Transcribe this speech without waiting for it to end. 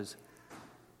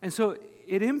And so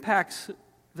it impacts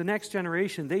the next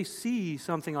generation. They see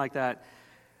something like that.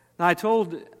 Now, I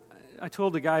told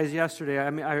the guys yesterday,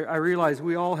 I realize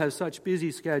we all have such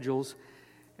busy schedules,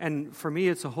 and for me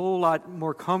it's a whole lot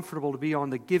more comfortable to be on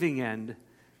the giving end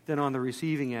than on the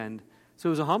receiving end. So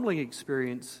it was a humbling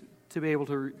experience to be able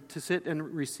to sit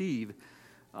and receive.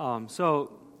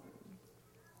 So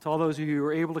to all those of you who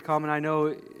were able to come, and I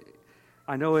know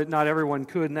not everyone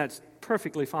could, and that's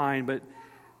perfectly fine, but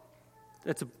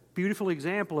that's a beautiful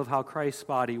example of how Christ's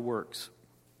body works.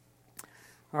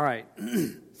 All right.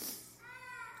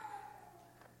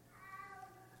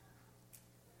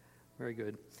 Very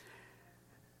good.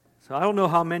 So I don't know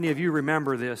how many of you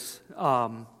remember this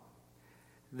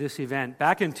event.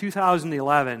 Back in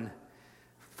 2011,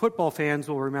 football fans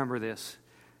will remember this.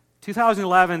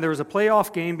 2011, there was a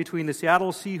playoff game between the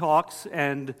Seattle Seahawks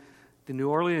and the New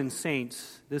Orleans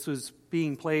Saints. This was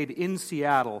being played in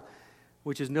Seattle,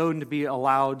 which is known to be a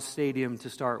loud stadium to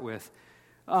start with.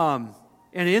 And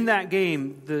in that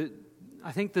game,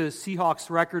 I think the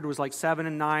Seahawks' record was like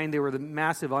 7-9. They were the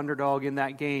massive underdog in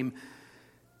that game.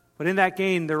 But in that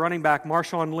game, their running back,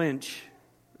 Marshawn Lynch,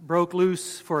 broke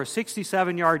loose for a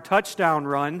 67-yard touchdown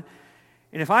run.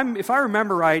 And if I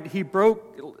remember right, he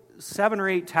broke 7 or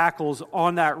 8 tackles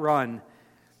on that run.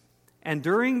 And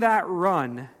during that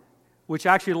run, which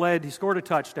actually he scored a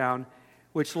touchdown,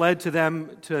 which led to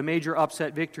them to a major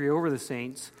upset victory over the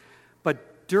Saints.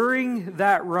 But during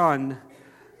that run,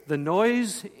 the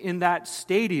noise in that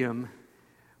stadium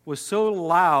was so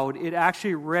loud, it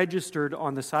actually registered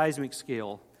on the seismic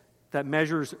scale that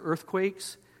measures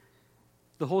earthquakes.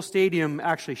 The whole stadium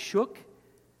actually shook.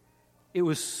 It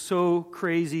was so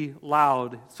crazy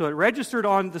loud. So it registered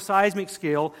on the seismic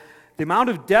scale. The amount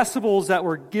of decibels that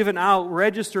were given out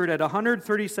registered at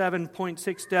 137.6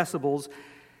 decibels,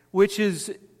 which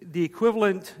is the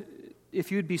equivalent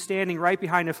if you'd be standing right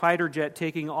behind a fighter jet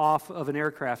taking off of an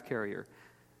aircraft carrier.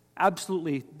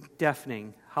 Absolutely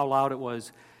deafening how loud it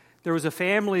was. There was a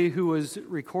family who was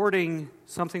recording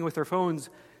something with their phones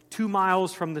 2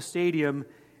 miles from the stadium,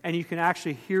 and you can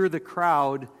actually hear the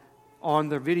crowd on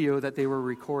the video that they were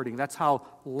recording. That's how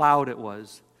loud it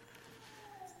was.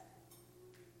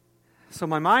 So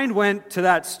my mind went to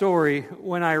that story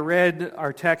when I read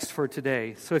our text for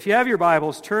today. So if you have your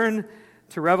Bibles, turn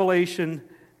to Revelation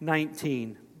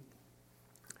 19.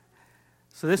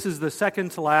 So this is the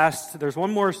second to last. There's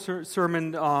one more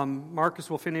sermon. Marcus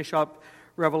will finish up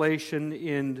Revelation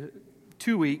in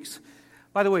 2 weeks.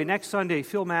 By the way, next Sunday,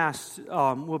 Phil Mast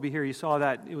will be here. You saw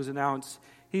that. It was announced.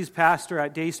 He's pastor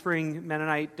at Dayspring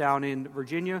Mennonite down in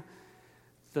Virginia,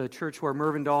 the church where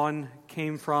Mervyn Dawn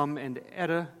came from, and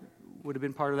Etta would have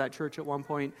been part of that church at one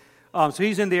point. So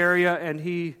he's in the area, and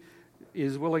he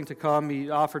is willing to come. He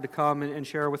offered to come and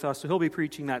share with us. So he'll be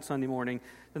preaching that Sunday morning.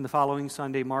 Then the following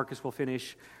Sunday, Marcus will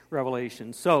finish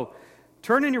Revelation. So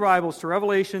turn in your Bibles to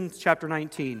Revelation chapter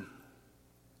 19.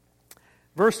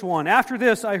 Verse 1, after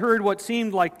this I heard what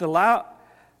seemed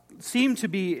to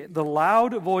be the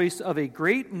loud voice of a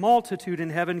great multitude in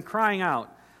heaven crying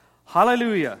out,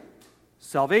 Hallelujah!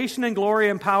 Salvation and glory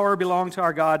and power belong to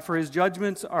our God, for his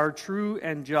judgments are true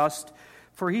and just.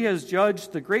 For he has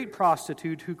judged the great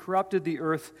prostitute who corrupted the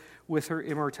earth with her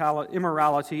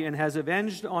immorality and has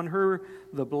avenged on her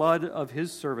the blood of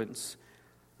his servants.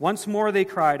 Once more they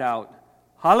cried out,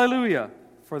 Hallelujah!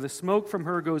 For the smoke from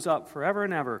her goes up forever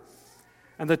and ever.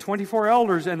 And the 24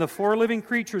 elders and the 4 living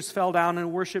creatures fell down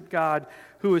and worshipped God,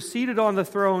 who is seated on the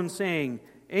throne, saying,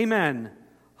 Amen,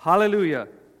 Hallelujah.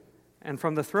 And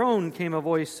from the throne came a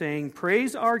voice saying,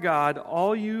 Praise our God,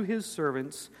 all you his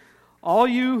servants, all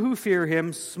you who fear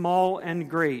him, small and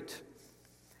great.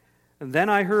 And then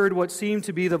I heard what seemed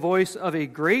to be the voice of a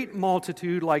great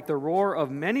multitude, like the roar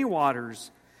of many waters,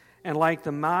 and like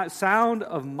the sound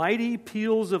of mighty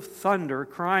peals of thunder,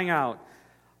 crying out,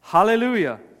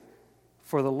 Hallelujah!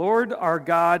 For the Lord our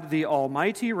God, the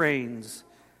Almighty, reigns.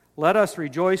 Let us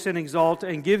rejoice and exult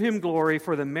and give him glory,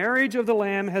 for the marriage of the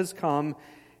Lamb has come,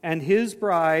 and his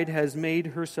bride has made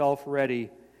herself ready.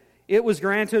 It was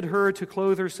granted her to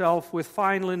clothe herself with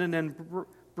fine linen and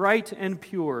bright and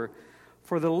pure,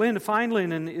 for the fine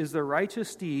linen is the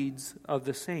righteous deeds of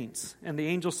the saints. And the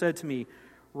angel said to me,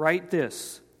 Write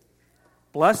this,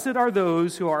 Blessed are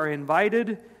those who are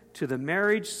invited to the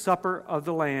marriage supper of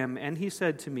the Lamb. And he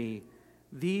said to me,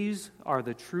 These are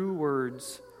the true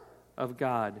words of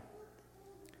God.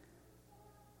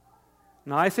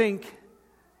 Now I think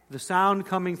the sound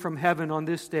coming from heaven on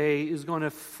this day is going to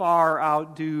far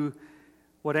outdo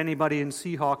what anybody in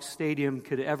Seahawks Stadium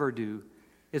could ever do.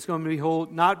 It's going to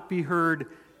not be heard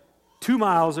 2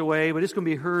 miles away, but it's going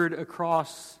to be heard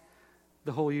across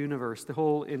the whole universe, the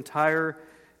whole entire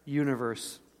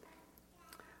universe.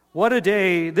 What a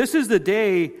day. This is the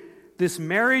day, this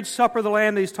marriage supper of the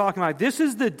Lamb that he's talking about. This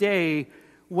is the day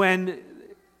when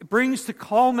it brings to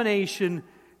culmination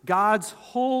God's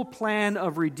whole plan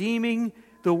of redeeming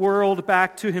the world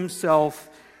back to himself.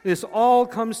 This all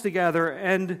comes together,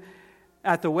 and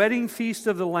at the wedding feast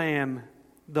of the Lamb,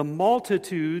 the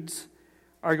multitudes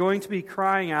are going to be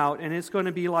crying out, and it's going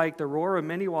to be like the roar of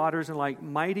many waters and like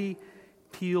mighty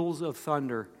peals of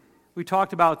thunder. We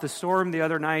talked about the storm the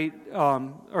other night,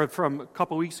 or from a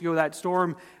couple weeks ago, that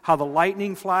storm, how the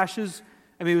lightning flashes.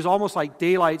 I mean, it was almost like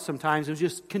daylight sometimes. It was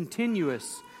just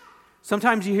continuous.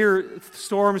 Sometimes you hear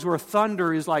storms where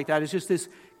thunder is like that. It's just this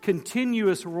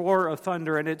continuous roar of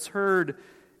thunder, and it's heard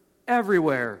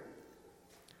everywhere.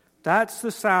 That's the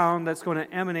sound that's going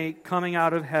to emanate coming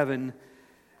out of heaven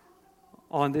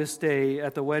on this day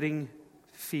at the wedding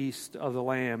feast of the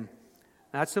Lamb.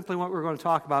 That's simply what we're going to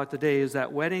talk about today, is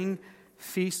that wedding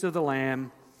feast of the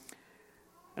Lamb.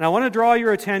 And I want to draw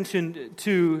your attention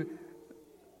to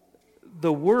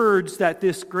the words that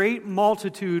this great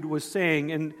multitude was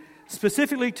saying, and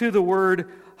specifically to the word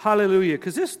hallelujah.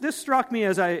 Because this struck me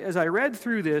as I read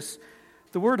through this.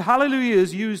 The word hallelujah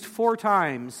is used 4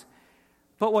 times.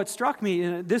 But what struck me,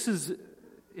 and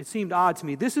it seemed odd to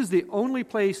me, this is the only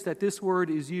place that this word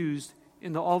is used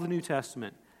in all the New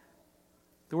Testament.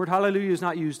 The word hallelujah is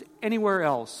not used anywhere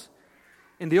else.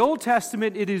 In the Old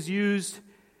Testament, it is used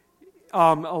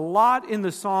a lot in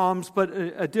the Psalms, but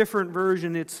a different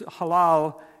version, it's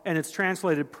halal, and it's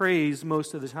translated praise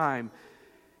most of the time.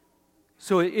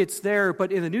 So it's there,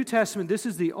 but in the New Testament, this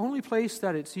is the only place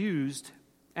that it's used,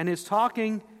 and it's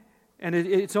talking, and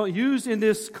it's used in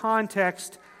this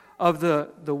context of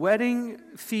the wedding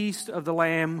feast of the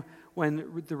Lamb,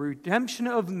 when the redemption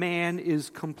of man is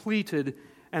completed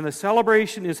and the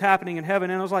celebration is happening in heaven.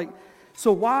 And I was like,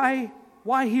 so why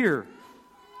here?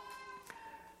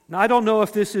 Now, I don't know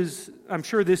if I'm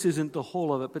sure this isn't the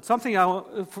whole of it, but something I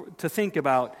want to think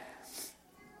about.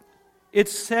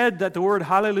 It's said that the word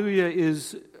hallelujah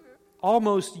is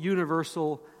almost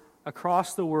universal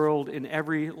across the world in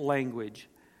every language.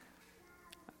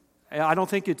 I don't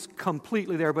think it's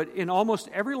completely there, but in almost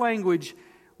every language,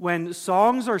 when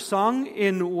songs are sung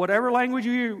in whatever language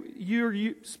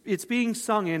it's being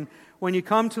sung in, when you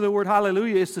come to the word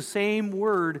hallelujah, it's the same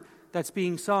word that's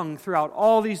being sung throughout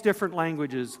all these different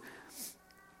languages.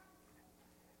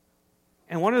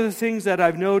 And one of the things that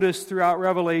I've noticed throughout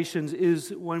Revelations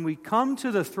is when we come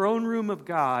to the throne room of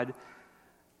God,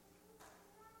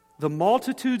 the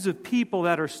multitudes of people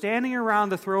that are standing around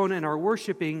the throne and are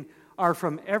worshiping are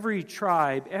from every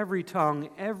tribe, every tongue,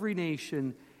 every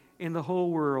nation in the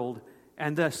whole world.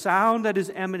 And the sound that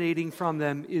is emanating from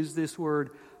them is this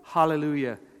word,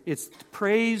 hallelujah. It's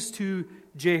praise to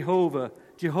Jehovah.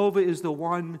 Jehovah is the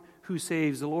one who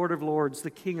saves, the Lord of lords, the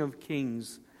King of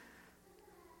kings.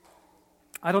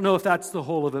 I don't know if that's the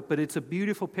whole of it, but it's a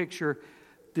beautiful picture.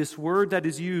 This word that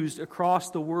is used across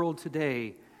the world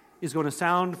today is going to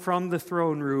sound from the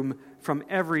throne room, from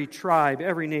every tribe,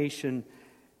 every nation,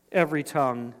 every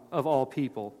tongue of all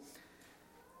people.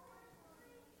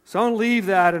 So I want to leave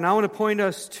that, and I want to point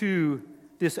us to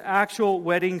this actual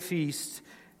wedding feast.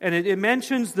 And it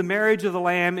mentions the marriage of the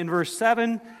Lamb in verse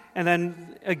 7, and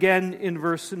then again in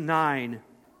verse 9. And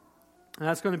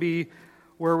that's going to be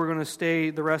where we're going to stay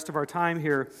the rest of our time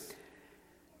here.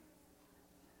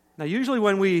 Now, usually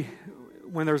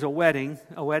when there's a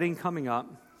wedding coming up,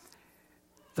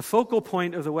 the focal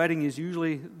point of the wedding is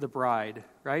usually the bride,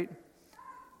 right?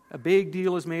 A big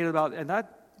deal is made about, and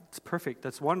that's perfect,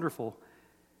 that's wonderful.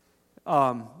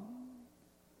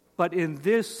 But in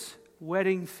this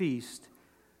wedding feast,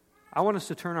 I want us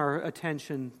to turn our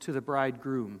attention to the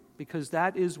bridegroom, because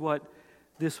that is what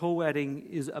this whole wedding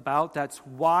is about. That's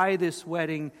why this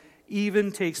wedding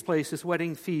even takes place, this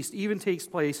wedding feast even takes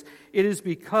place. It is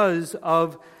because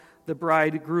of the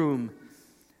bridegroom.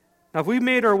 Now, if we've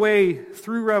made our way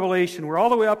through Revelation, we're all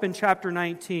the way up in chapter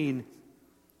 19,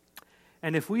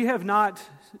 and if we have not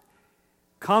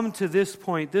come to this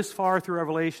point, this far through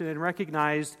Revelation, and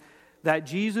recognized that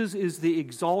Jesus is the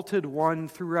exalted one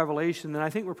through Revelation, then I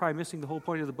think we're probably missing the whole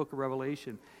point of the book of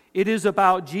Revelation. It is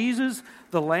about Jesus,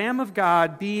 the Lamb of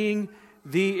God, being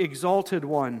the exalted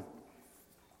one.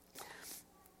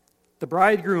 The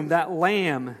bridegroom, that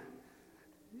lamb,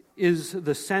 is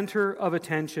the center of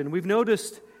attention. We've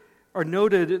noted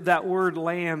that word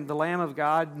lamb, the Lamb of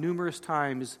God, numerous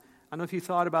times. I don't know if you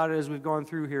thought about it as we've gone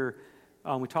through here.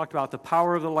 We talked about the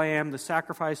power of the lamb, the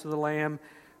sacrifice of the lamb.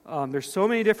 There's so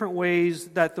many different ways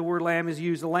that the word lamb is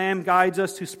used. The lamb guides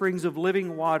us to springs of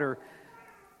living water.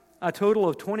 a total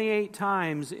of 28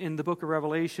 times in the book of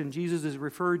Revelation, Jesus is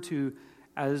referred to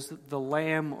as the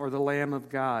Lamb or the Lamb of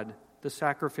God, the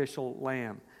sacrificial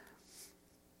Lamb.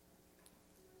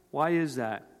 Why is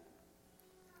that?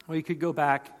 Well, you could go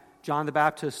back. John the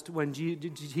Baptist, when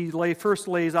he first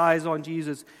lays eyes on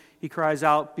Jesus, he cries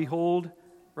out, "Behold,"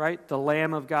 right, "the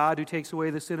Lamb of God who takes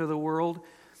away the sin of the world."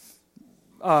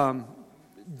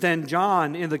 Then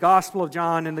John, in the Gospel of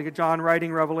John, in the John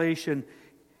writing Revelation,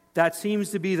 that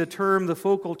seems to be the term, the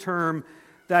focal term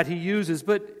that he uses.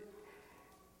 But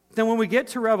then when we get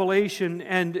to Revelation,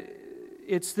 and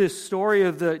it's this story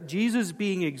of the Jesus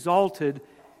being exalted,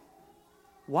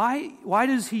 why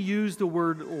does he use the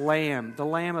word Lamb, the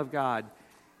Lamb of God?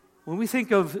 When we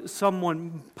think of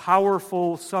someone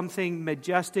powerful, something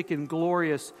majestic and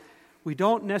glorious, we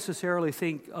don't necessarily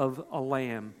think of a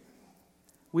lamb.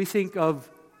 We think of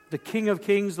the King of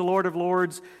Kings, the Lord of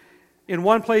Lords. In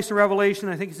one place in Revelation,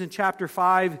 I think it's in chapter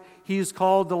 5, he is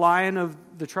called the Lion of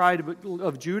the tribe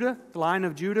of Judah, the Lion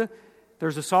of Judah.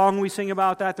 There's a song we sing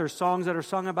about that. There's songs that are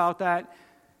sung about that.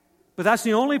 But that's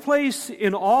the only place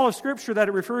in all of Scripture that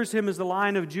it refers to him as the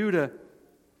Lion of Judah.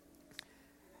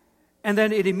 And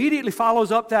then it immediately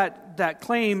follows up that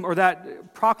claim or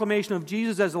that proclamation of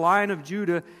Jesus as the Lion of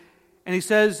Judah. And he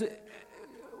says,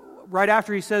 right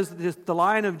after he says the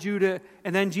Lion of Judah,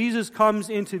 and then Jesus comes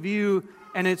into view,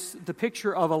 and it's the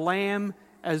picture of a lamb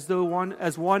as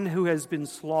one who has been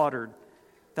slaughtered.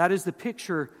 That is the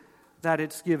picture that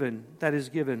is given.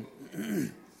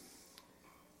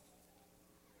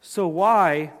 So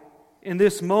why, in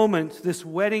this moment, this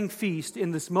wedding feast,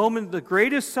 in this moment, the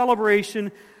greatest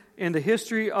celebration in the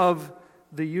history of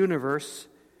the universe,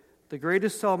 the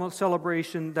greatest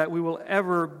celebration that we will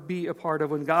ever be a part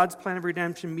of, when God's plan of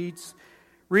redemption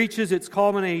reaches its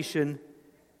culmination,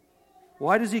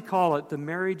 why does he call it the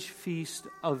marriage feast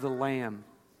of the Lamb?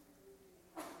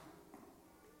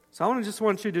 So I just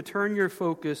want you to turn your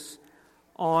focus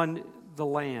on the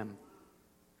Lamb.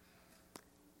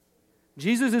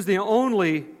 Jesus is the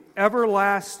only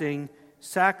everlasting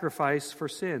sacrifice for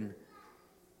sin.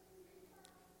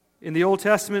 In the Old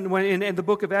Testament, when in the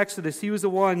book of Exodus, he was the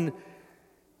one,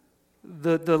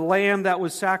 the lamb that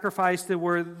was sacrificed,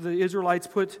 where the Israelites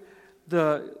put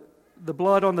the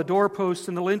blood on the doorposts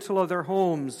and the lintel of their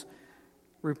homes,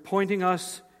 pointing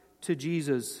us to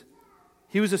Jesus.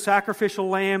 He was a sacrificial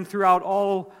lamb throughout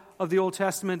all of the Old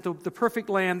Testament, the perfect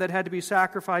lamb that had to be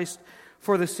sacrificed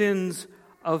for the sins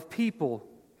of people.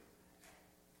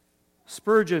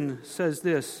 Spurgeon says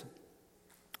this,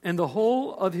 "In the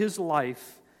whole of his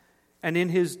life and in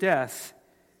his death,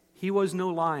 he was no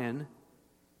lion,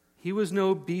 he was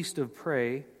no beast of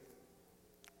prey,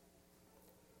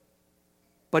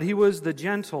 but he was the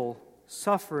gentle,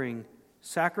 suffering,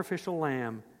 sacrificial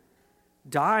lamb,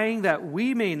 dying that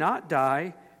we may not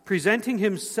die, presenting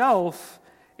himself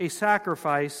a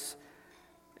sacrifice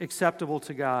acceptable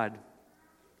to God."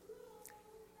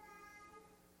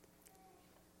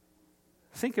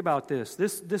 Think about this.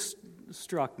 This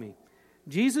struck me.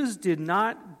 Jesus did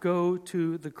not go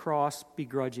to the cross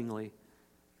begrudgingly.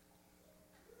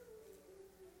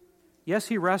 Yes,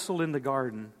 he wrestled in the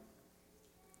garden,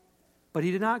 but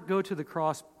he did not go to the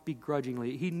cross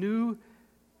begrudgingly. He knew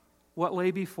what lay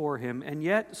before him, and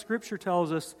yet Scripture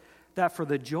tells us that for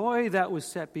the joy that was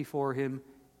set before him,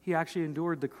 he actually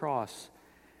endured the cross.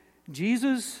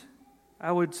 Jesus,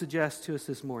 I would suggest to us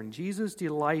this morning, Jesus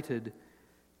delighted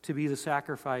to be the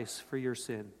sacrifice for your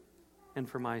sin and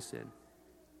for my sin.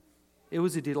 It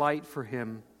was a delight for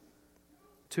him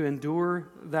to endure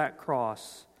that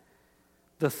cross.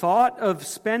 The thought of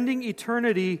spending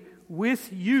eternity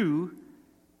with you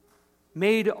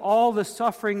made all the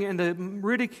suffering and the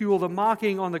ridicule, the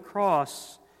mocking on the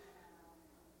cross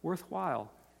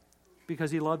worthwhile, because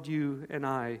he loved you and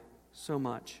I so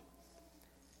much.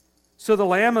 So the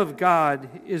Lamb of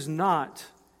God is not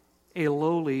a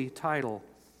lowly title,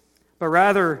 but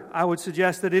rather, I would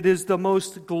suggest that it is the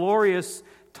most glorious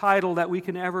title that we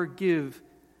can ever give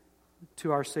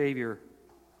to our Savior.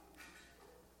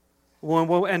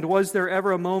 And was there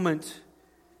ever a moment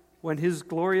when his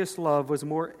glorious love was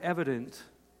more evident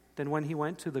than when he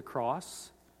went to the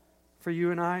cross for you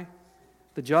and I?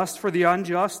 The just for the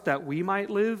unjust, that we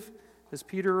might live, as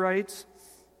Peter writes.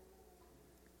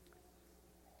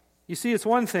 You see, it's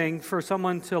one thing for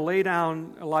someone to lay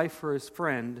down a life for his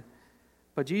friend,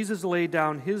 but Jesus laid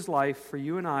down his life for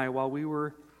you and I while we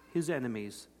were his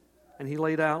enemies. And he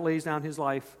lays down his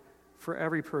life for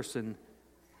every person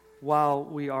while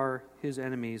we are his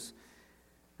enemies.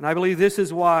 And I believe this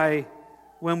is why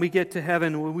when we get to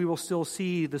heaven, we will still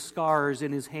see the scars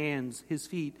in his hands, his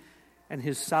feet, and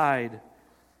his side.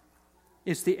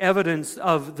 It's the evidence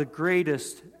of the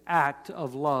greatest act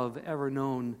of love ever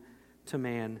known to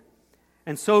man.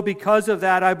 And so because of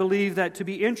that, I believe that to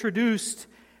be introduced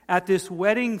at this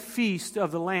wedding feast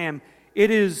of the Lamb, it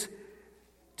is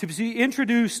to be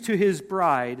introduced to his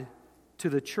bride, to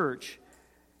the church,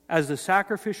 as the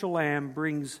sacrificial lamb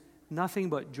brings nothing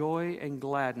but joy and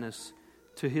gladness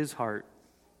to his heart.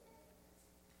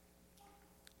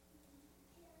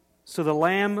 So the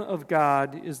Lamb of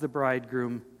God is the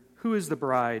bridegroom. Who is the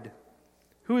bride?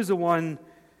 Who is the one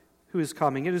who is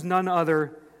coming? It is none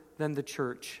other than the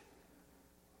church.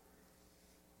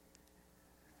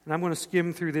 And I'm going to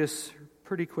skim through this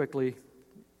pretty quickly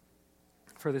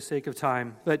for the sake of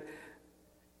time. But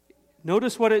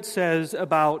notice what it says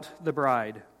about the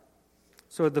bride.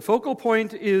 So the focal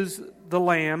point is the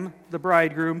Lamb, the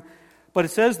bridegroom. But it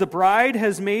says the bride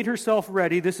has made herself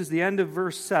ready. This is the end of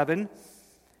verse 7.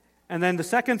 And then the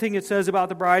second thing it says about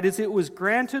the bride is it was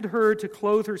granted her to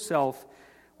clothe herself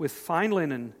with fine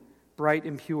linen, bright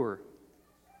and pure.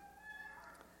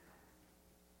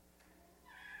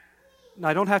 Now,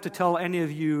 I don't have to tell any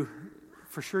of you,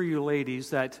 for sure you ladies,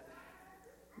 that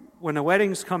when a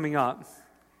wedding's coming up,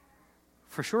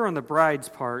 for sure on the bride's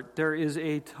part, there is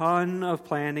a ton of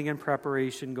planning and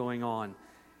preparation going on.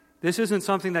 This isn't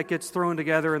something that gets thrown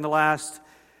together in the last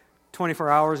 24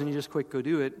 hours and you just quick go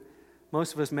do it.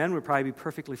 Most of us men would probably be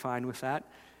perfectly fine with that.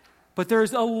 But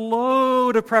there's a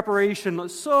load of preparation,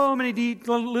 so many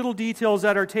little details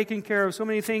that are taken care of, so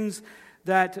many things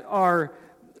that are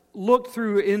looked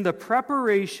through in the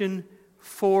preparation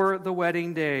for the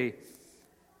wedding day.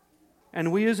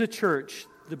 And we as a church,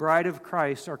 the bride of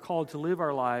Christ, are called to live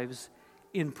our lives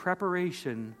in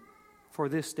preparation for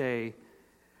this day,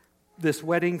 this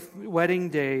wedding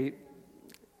day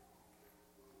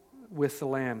with the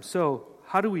Lamb. So,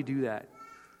 how do we do that?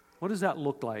 What does that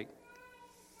look like?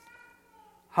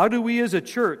 How do we as a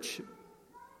church,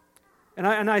 and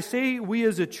I say we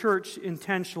as a church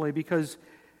intentionally because,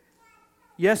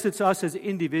 yes, it's us as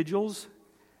individuals,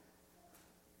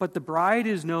 but the bride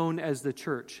is known as the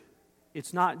church.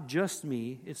 It's not just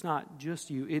me, it's not just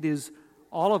you, it is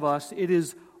all of us, it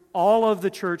is all of the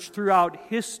church throughout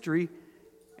history,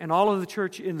 and all of the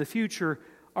church in the future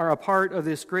are a part of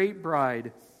this great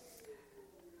bride.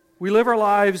 We live our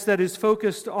lives that is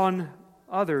focused on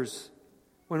others.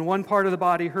 When one part of the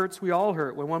body hurts, we all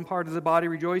hurt. When one part of the body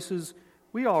rejoices,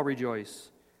 we all rejoice.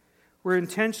 We're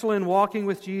intentional in walking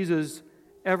with Jesus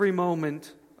every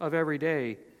moment of every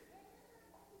day.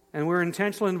 And we're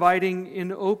intentional by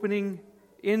opening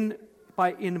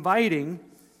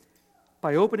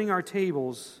our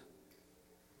tables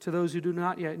to those who do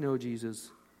not yet know Jesus,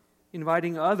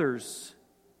 inviting others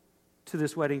to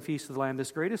this wedding feast of the Lamb,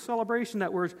 this greatest celebration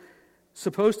that we're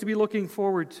supposed to be looking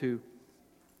forward to.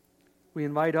 We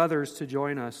invite others to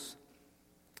join us.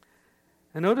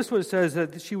 And notice what it says,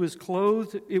 that she was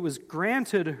clothed, it was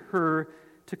granted her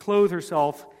to clothe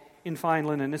herself in fine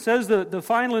linen. It says the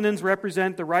fine linens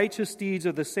represent the righteous deeds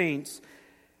of the saints,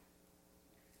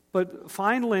 but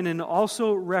fine linen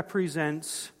also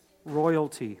represents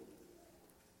royalty.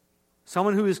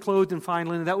 Someone who is clothed in fine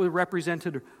linen, that would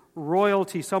represented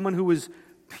royalty, someone who was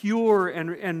pure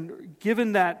and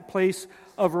given that place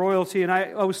of royalty. And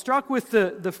I was struck with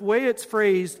the way it's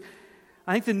phrased.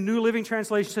 I think the New Living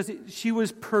Translation says she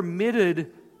was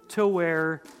permitted to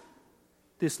wear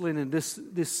this linen, this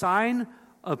sign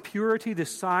of purity,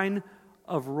 this sign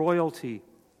of royalty.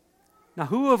 Now,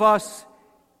 who of us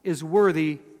is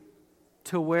worthy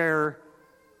to wear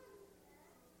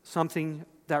something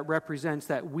that represents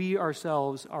that we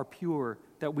ourselves are pure,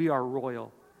 that we are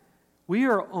royal? We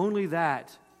are only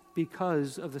that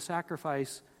because of the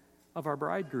sacrifice of our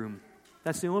bridegroom.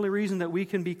 That's the only reason that we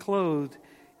can be clothed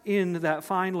in that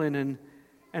fine linen,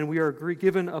 and we are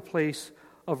given a place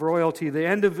of royalty. The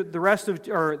end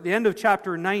of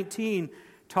chapter 19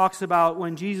 talks about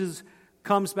when Jesus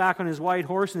comes back on his white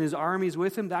horse and his army is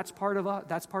with him. That's part of us.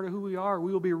 That's part of who we are.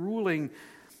 We will be ruling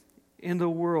in the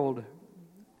world.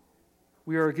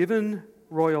 We are given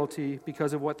royalty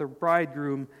because of what the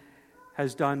bridegroom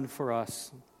has done for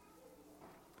us.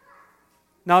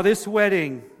 Now this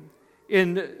wedding,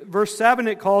 in verse 7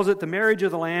 it calls it the marriage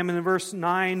of the Lamb, and in verse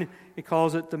 9 it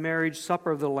calls it the marriage supper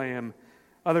of the Lamb.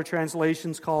 Other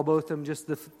translations call both of them just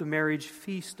the marriage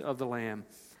feast of the Lamb.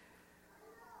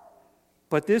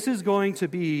 But this is going to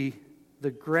be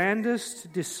the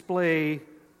grandest display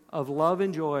of love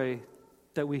and joy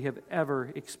that we have ever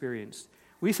experienced.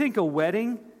 We think a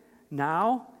wedding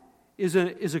now is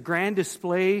a grand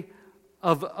display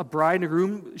of a bride and a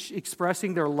groom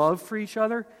expressing their love for each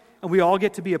other, and we all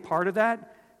get to be a part of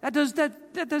that. That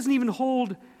doesn't even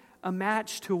hold a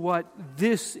match to what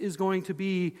this is going to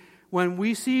be when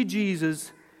we see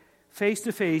Jesus face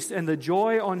to face and the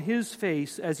joy on his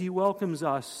face as he welcomes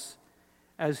us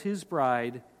as his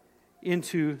bride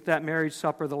into that marriage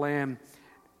supper of the Lamb,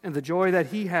 and the joy that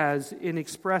he has in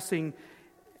expressing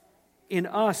in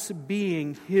us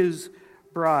being his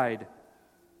bride.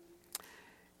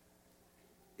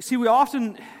 See,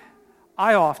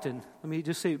 I often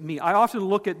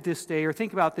look at this day or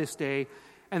think about this day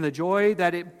and the joy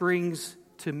that it brings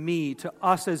to me, to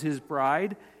us as his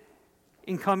bride,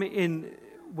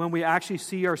 when we actually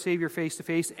see our Savior face to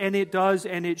face, and it does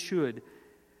and it should.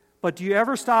 But do you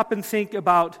ever stop and think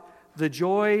about the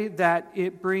joy that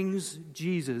it brings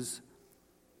Jesus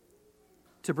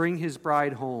to bring his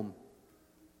bride home?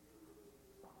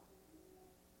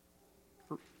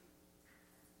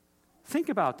 Think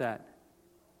about that.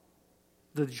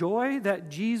 The joy that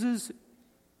Jesus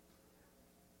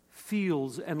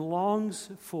feels and longs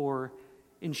for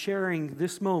in sharing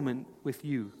this moment with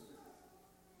you.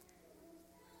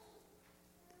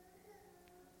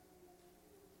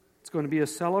 It's going to be a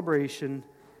celebration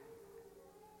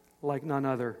like none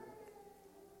other.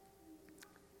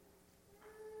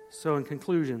 So, in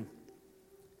conclusion,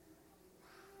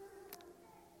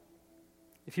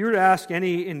 if you were to ask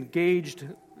any engaged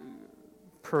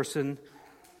person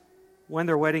when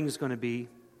their wedding is going to be,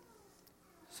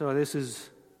 so this is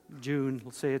June,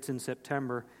 let's say it's in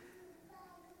September,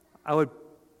 I would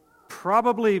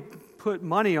probably put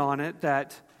money on it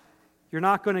that you're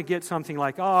not going to get something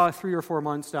like, 3 or 4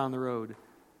 months down the road.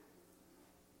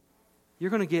 You're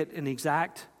going to get an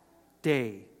exact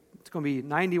day. It's going to be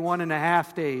 91 and a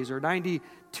half days or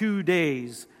 92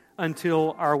 days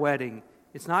until our wedding.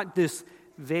 It's not this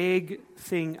vague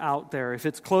thing out there. If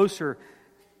it's closer,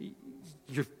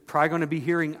 you're probably going to be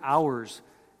hearing hours,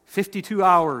 52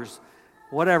 hours,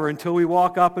 whatever, until we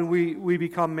walk up and we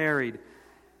become married.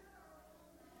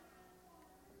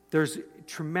 There's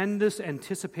tremendous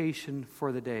anticipation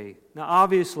for the day. Now,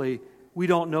 obviously, we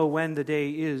don't know when the day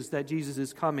is that Jesus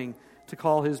is coming to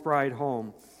call his bride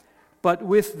home. But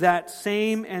with that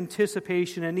same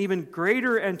anticipation and even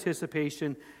greater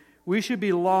anticipation, we should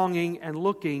be longing and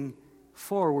looking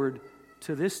forward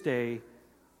to this day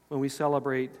when we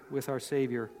celebrate with our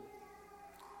Savior.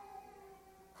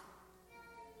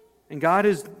 And God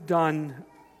has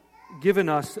given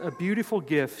us a beautiful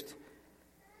gift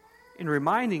in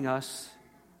reminding us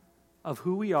of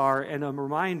who we are and a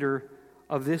reminder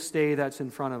of this day that's in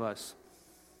front of us.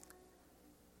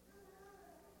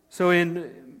 So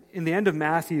in the end of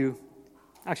Matthew,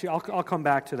 actually I'll come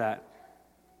back to that.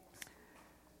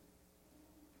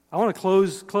 I want to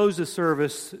close the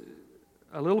service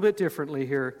a little bit differently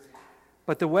here.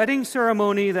 But the wedding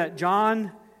ceremony that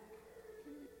John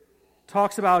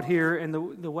talks about here, and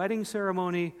the wedding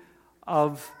ceremony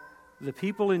of the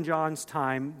people in John's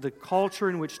time, the culture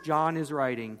in which John is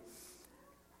writing,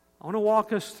 I want to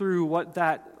walk us through what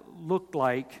that looked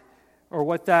like, or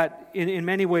what that, in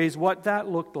many ways, what that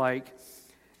looked like.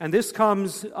 And this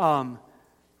comes from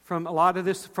a lot of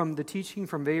this from the teaching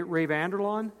from Ray Vander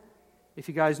Laan. If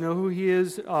you guys know who he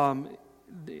is,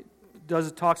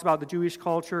 talks about the Jewish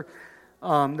culture.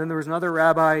 Then there was another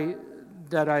rabbi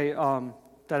that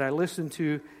I listened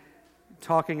to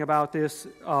talking about this.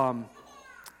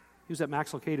 He was at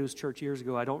Max Lucado's church years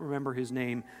ago. I don't remember his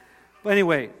name. But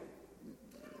anyway,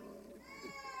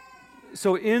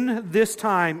 so in this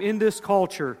time, in this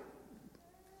culture,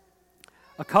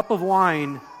 a cup of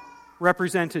wine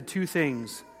represented two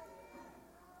things.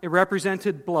 It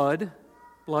represented blood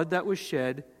that was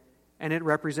shed, and it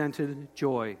represented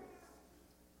joy.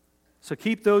 So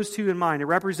keep those two in mind.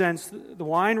 The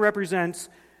wine represents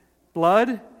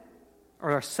blood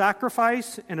or a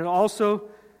sacrifice, and it also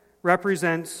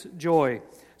represents joy.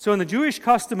 So in the Jewish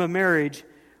custom of marriage,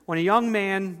 when a young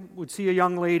man would see a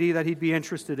young lady that he'd be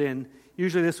interested in,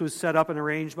 usually this was set up and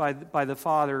arranged by the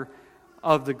father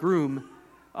of the groom,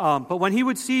 but when he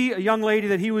would see a young lady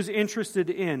that he was interested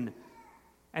in,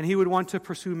 and he would want to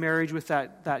pursue marriage with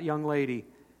that young lady,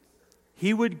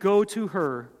 he would go to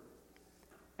her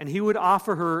and he would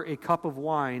offer her a cup of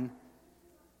wine.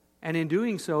 And in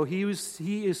doing so, he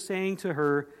is saying to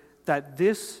her that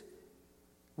this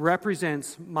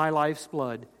represents my life's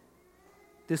blood.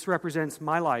 This represents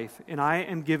my life, and I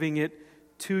am giving it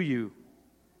to you.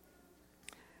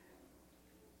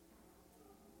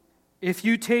 If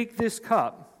you take this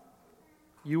cup,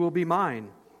 you will be mine.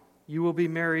 You will be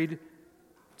married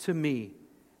to me.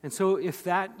 And so if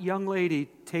that young lady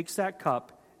takes that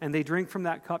cup and they drink from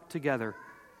that cup together,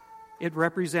 it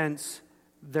represents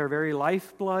their very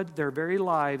lifeblood, their very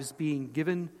lives being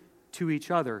given to each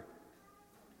other.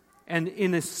 And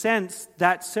in a sense,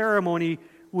 that ceremony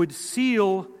would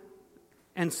seal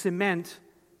and cement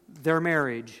their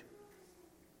marriage.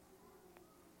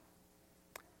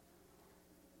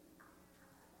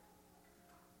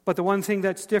 But the one thing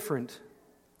that's different,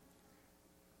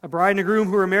 a bride and a groom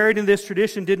who were married in this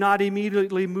tradition did not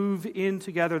immediately move in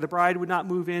together. The bride would not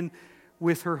move in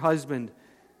with her husband.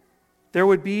 There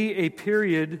would be a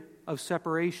period of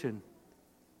separation.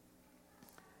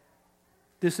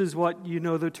 This is what you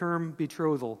know the term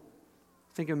betrothal.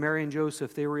 Think of Mary and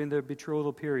Joseph. They were in the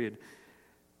betrothal period.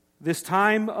 This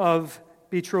time of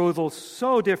betrothal,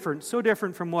 so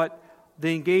different from what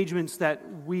the engagements that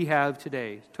we have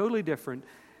today. Totally different.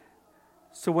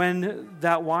 So when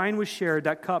that wine was shared,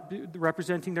 that cup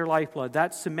representing their lifeblood,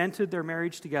 that cemented their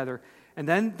marriage together. And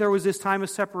then there was this time of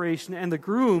separation, and the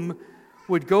groom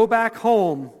would go back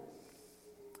home.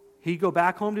 He'd go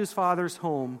back home to his father's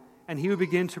home, and he would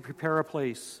begin to prepare a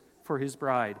place for his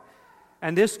bride.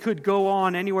 And this could go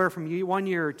on anywhere from 1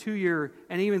 year, 2 years,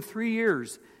 and even 3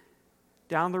 years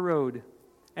down the road.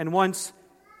 And once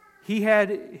he had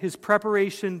his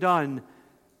preparation done,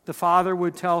 the father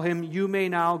would tell him, "You may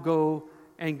now go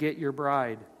and get your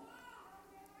bride."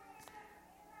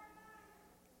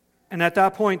 And at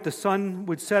that point, the son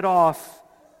would set off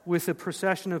with a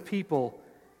procession of people.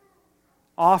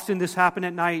 Often this happened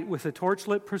at night with a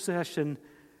torchlit procession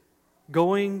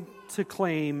going to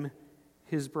claim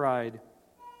his bride.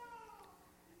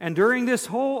 And during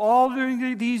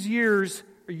during these years,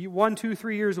 1, 2,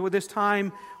 3 years, with this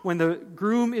time when the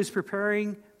groom is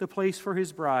preparing the place for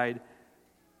his bride,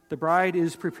 the bride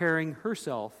is preparing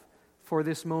herself for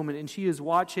this moment, and she is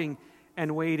watching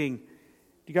and waiting. Do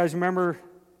you guys remember,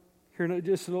 here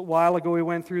just a little while ago, we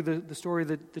went through the story of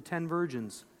the 10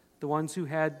 virgins, the ones who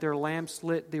had their lamps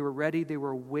lit, they were ready, they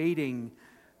were waiting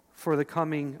for the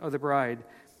coming of the bride,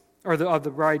 or of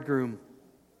the bridegroom.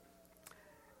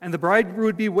 And the bride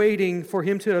would be waiting for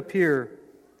him to appear.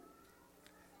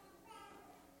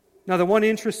 Now, the one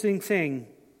interesting thing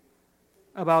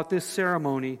about this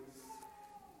ceremony,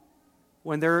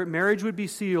 when their marriage would be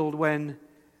sealed, when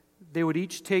they would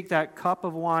each take that cup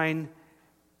of wine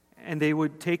and they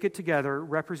would take it together,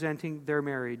 representing their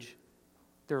marriage,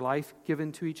 their life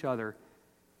given to each other,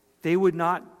 they would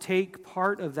not take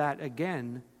part of that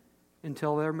again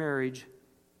until their marriage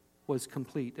was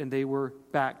complete and they were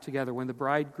back together. When the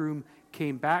bridegroom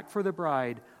came back for the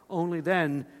bride, only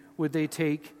then would they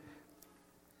take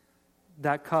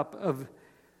that cup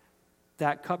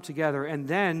together. And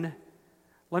then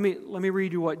let me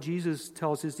read you what Jesus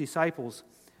tells his disciples.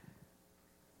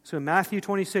 So in Matthew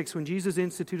 26, when Jesus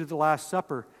instituted the Last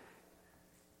Supper,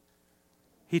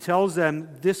 he tells them,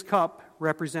 "This cup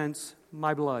represents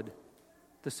my blood,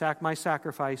 my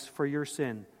sacrifice for your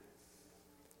sin."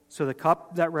 So the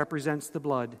cup that represents the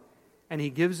blood, and he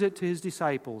gives it to his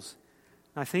disciples.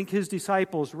 I think his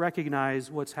disciples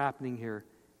recognize what's happening here.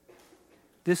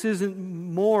 This isn't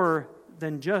more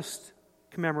than just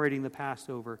commemorating the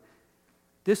Passover.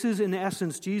 This is, in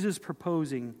essence, Jesus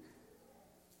proposing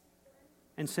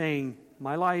and saying,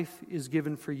 "My life is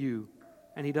given for you."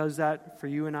 And he does that for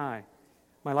you and I.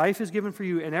 My life is given for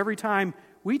you. And every time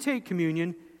we take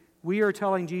communion, we are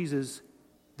telling Jesus,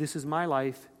 "This is my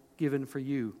life given for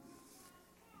you."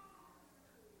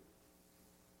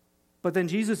 But then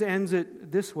Jesus ends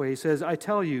it this way. He says, "I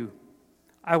tell you,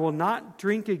 I will not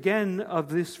drink again of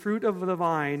this fruit of the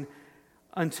vine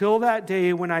until that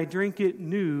day when I drink it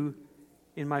new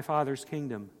in my Father's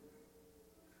kingdom."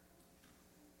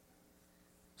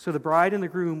 So the bride and the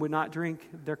groom would not drink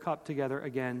their cup together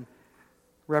again,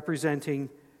 representing,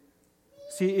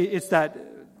 it's that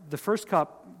the first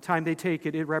cup, time they take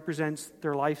it, it represents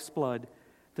their life's blood.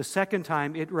 The second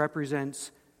time, it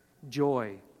represents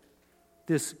joy.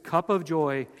 This cup of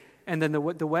joy. And then the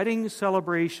wedding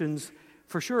celebrations,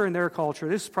 for sure in their culture,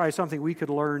 this is probably something we could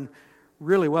learn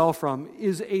really well from,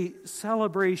 is a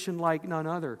celebration like none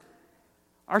other.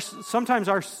 Sometimes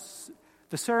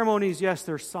the ceremonies, yes,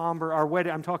 they're somber.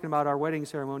 I'm talking about our wedding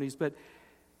ceremonies, but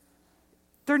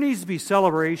there needs to be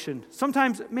celebration.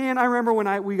 Sometimes, man, I remember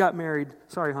when we got married.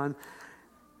 Sorry, hon.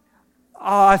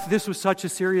 This was such a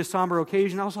serious, somber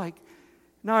occasion. I was like,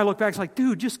 now I look back, it's like,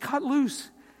 dude, just cut loose.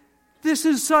 This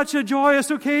is such a joyous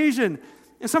occasion.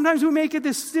 And sometimes we make it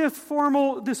this stiff,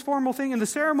 formal thing, and the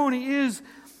ceremony is,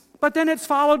 but then it's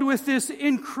followed with this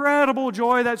incredible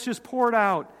joy that's just poured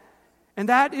out. And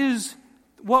that is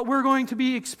what we're going to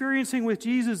be experiencing with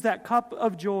Jesus, that cup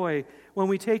of joy, when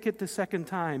we take it the second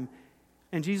time.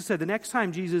 And Jesus said the next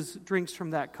time Jesus drinks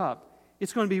from that cup,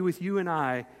 it's going to be with you and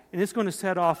I, and it's going to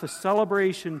set off a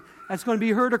celebration that's going to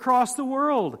be heard across the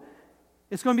world.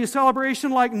 It's going to be a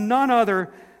celebration like none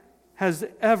other has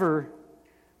ever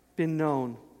been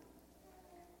known.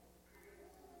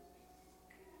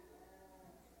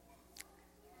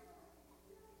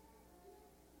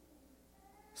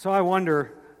 So I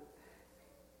wonder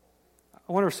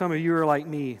if some of you are like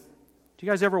me. Do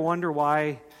you guys ever wonder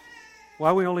why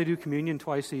we only do communion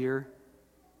twice a year?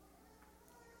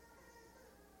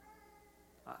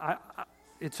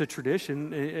 It's a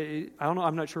tradition. I don't know.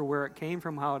 I'm not sure where it came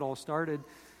from, how it all started.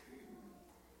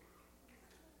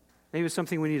 Maybe it's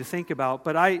something we need to think about.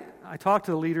 But I talked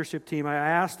to the leadership team. I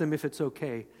asked them if it's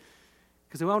okay,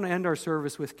 because we want to end our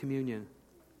service with communion.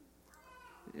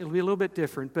 It'll be a little bit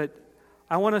different, but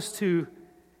I want us to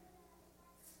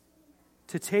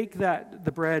take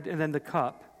the bread and then the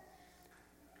cup,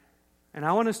 and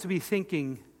I want us to be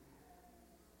thinking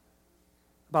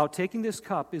about taking this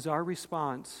cup is our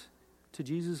response to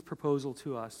Jesus' proposal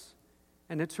to us.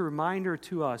 And it's a reminder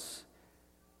to us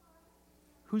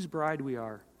whose bride we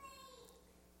are.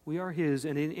 We are His.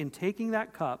 And in taking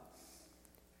that cup,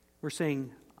 we're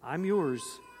saying, I'm yours,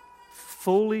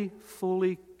 fully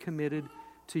committed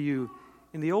to you.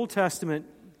 In the Old Testament,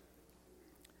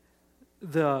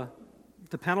 the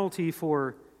penalty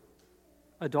for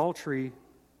adultery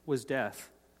was death.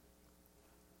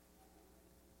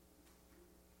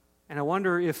 And I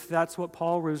wonder if that's what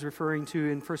Paul was referring to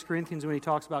in 1 Corinthians when he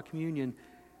talks about communion.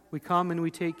 We come and we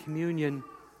take communion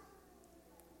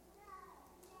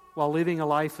while living a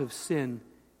life of sin.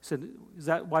 He said, is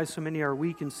that why so many are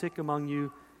weak and sick among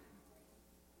you?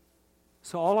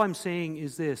 So all I'm saying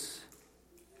is this.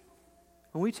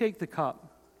 When we take the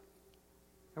cup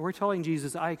and we're telling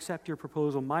Jesus, I accept your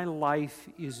proposal, my life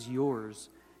is yours,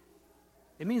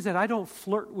 it means that I don't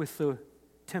flirt with the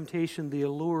temptation, the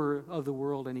allure of the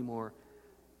world anymore.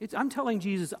 I'm telling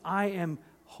Jesus, I am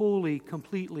wholly,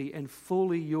 completely, and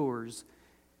fully yours.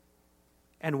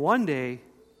 And one day,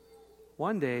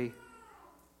 I'm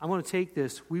going to take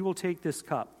this. We will take this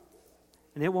cup.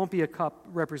 And it won't be a cup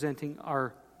representing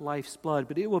our life's blood,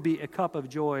 but it will be a cup of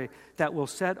joy that will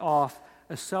set off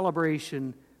a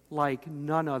celebration like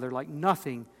none other, like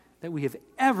nothing that we have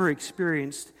ever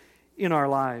experienced in our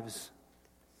lives.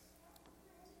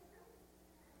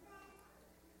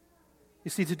 You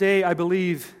see, today I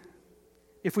believe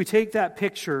if we take that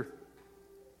picture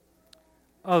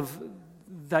of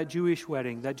that Jewish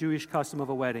wedding, that Jewish custom of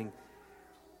a wedding,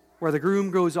 where the groom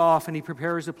goes off and he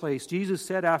prepares a place. Jesus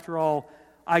said, after all,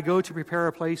 I go to prepare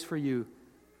a place for you.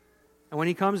 And when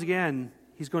he comes again,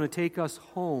 he's going to take us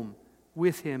home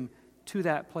with him to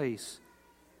that place.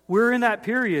 We're in that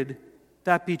period,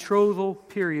 that betrothal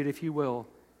period, if you will,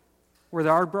 where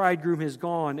our bridegroom has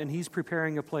gone and he's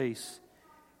preparing a place.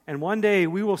 And one day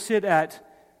we will sit at,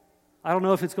 I don't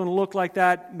know if it's going to look like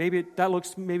that. Maybe that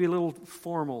looks maybe a little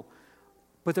formal.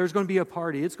 But there's going to be a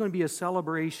party. It's going to be a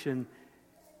celebration.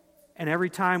 And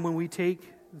every time when we take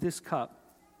this cup,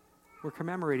 we're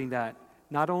commemorating that.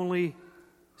 Not only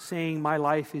saying my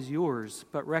life is yours,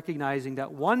 but recognizing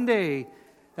that one day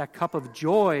that cup of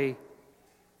joy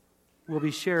will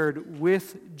be shared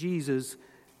with Jesus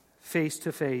face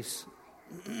to face.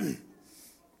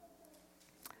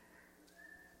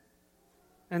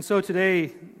 And so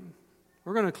today,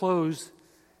 we're going to close.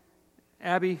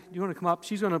 Abby, do you want to come up?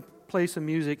 She's going to play some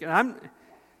music. And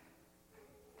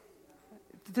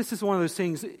this is one of those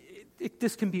things,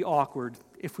 this can be awkward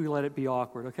if we let it be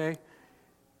awkward, okay?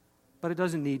 But it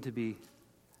doesn't need to be.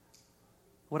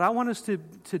 What I want us to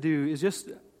do is just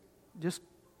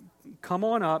come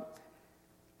on up,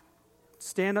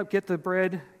 stand up, get the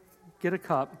bread, get a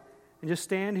cup, and just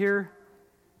stand here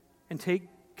and take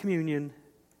communion.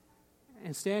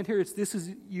 And stand here. This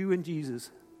is you and Jesus.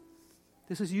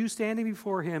 This is you standing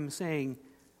before him saying,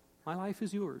 my life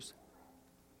is yours.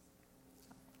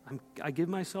 I give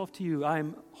myself to you. I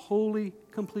am wholly,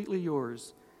 completely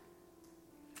yours.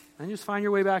 And just find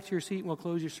your way back to your seat and we'll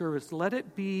close your service. Let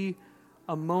it be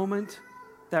a moment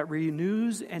that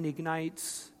renews and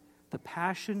ignites the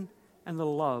passion and the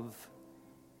love.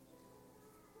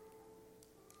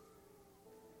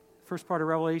 First part of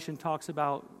Revelation talks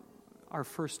about our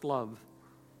first love.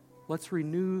 Let's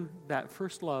renew that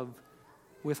first love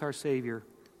with our Savior.